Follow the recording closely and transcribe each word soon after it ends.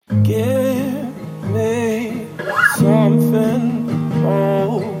Give me something,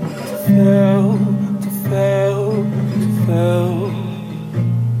 oh, to feel, to feel, to feel.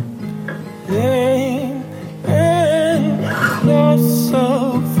 Lean in closer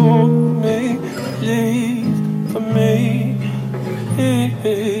for me, please, for me,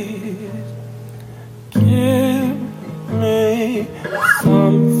 please. Give me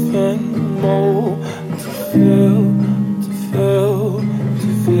something more to feel, to feel, to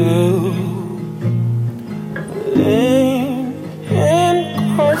feel. Lean in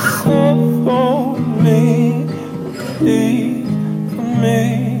closer for me, please, for me,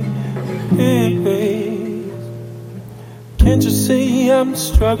 please. Can't you see I'm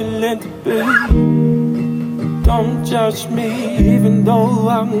struggling to be? Don't judge me, even though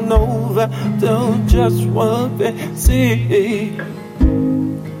I know that they'll judge what they see.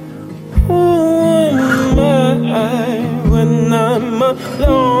 Who am I when I'm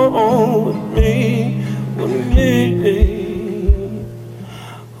alone with me, with me?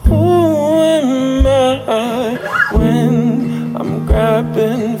 Who am I when I'm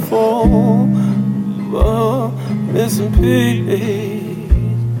grabbing for missing piece?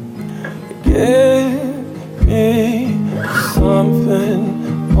 Give me something,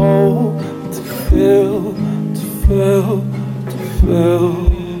 oh, to feel, to feel, to feel.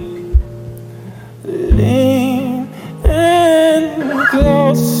 Lean in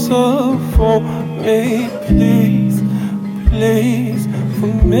closer for me, please, please,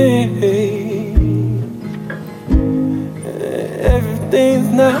 for me. Everything's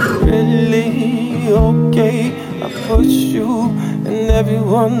not really okay. I push you in every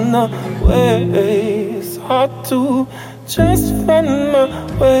one way. It's hard to just find my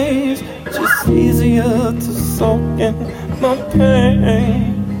ways. Just easier to soak in my pain.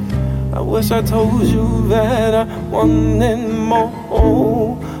 I wish I told you that I wanted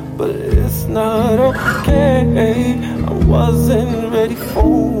more, but it's not okay. I wasn't ready for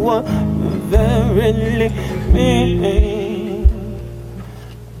what that really means.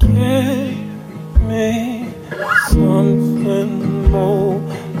 Give me something more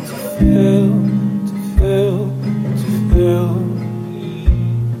to feel, to feel, to feel.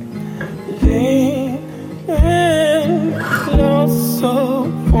 Lean in closer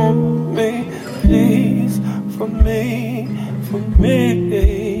for me, please, for me, for me.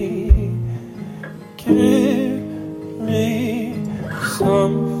 Give me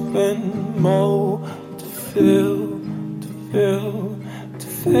something more to feel, to feel, to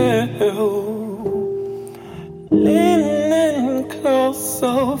feel. Lean in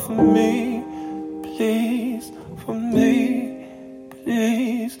closer for me, please, for me,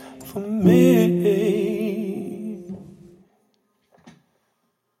 please, for me.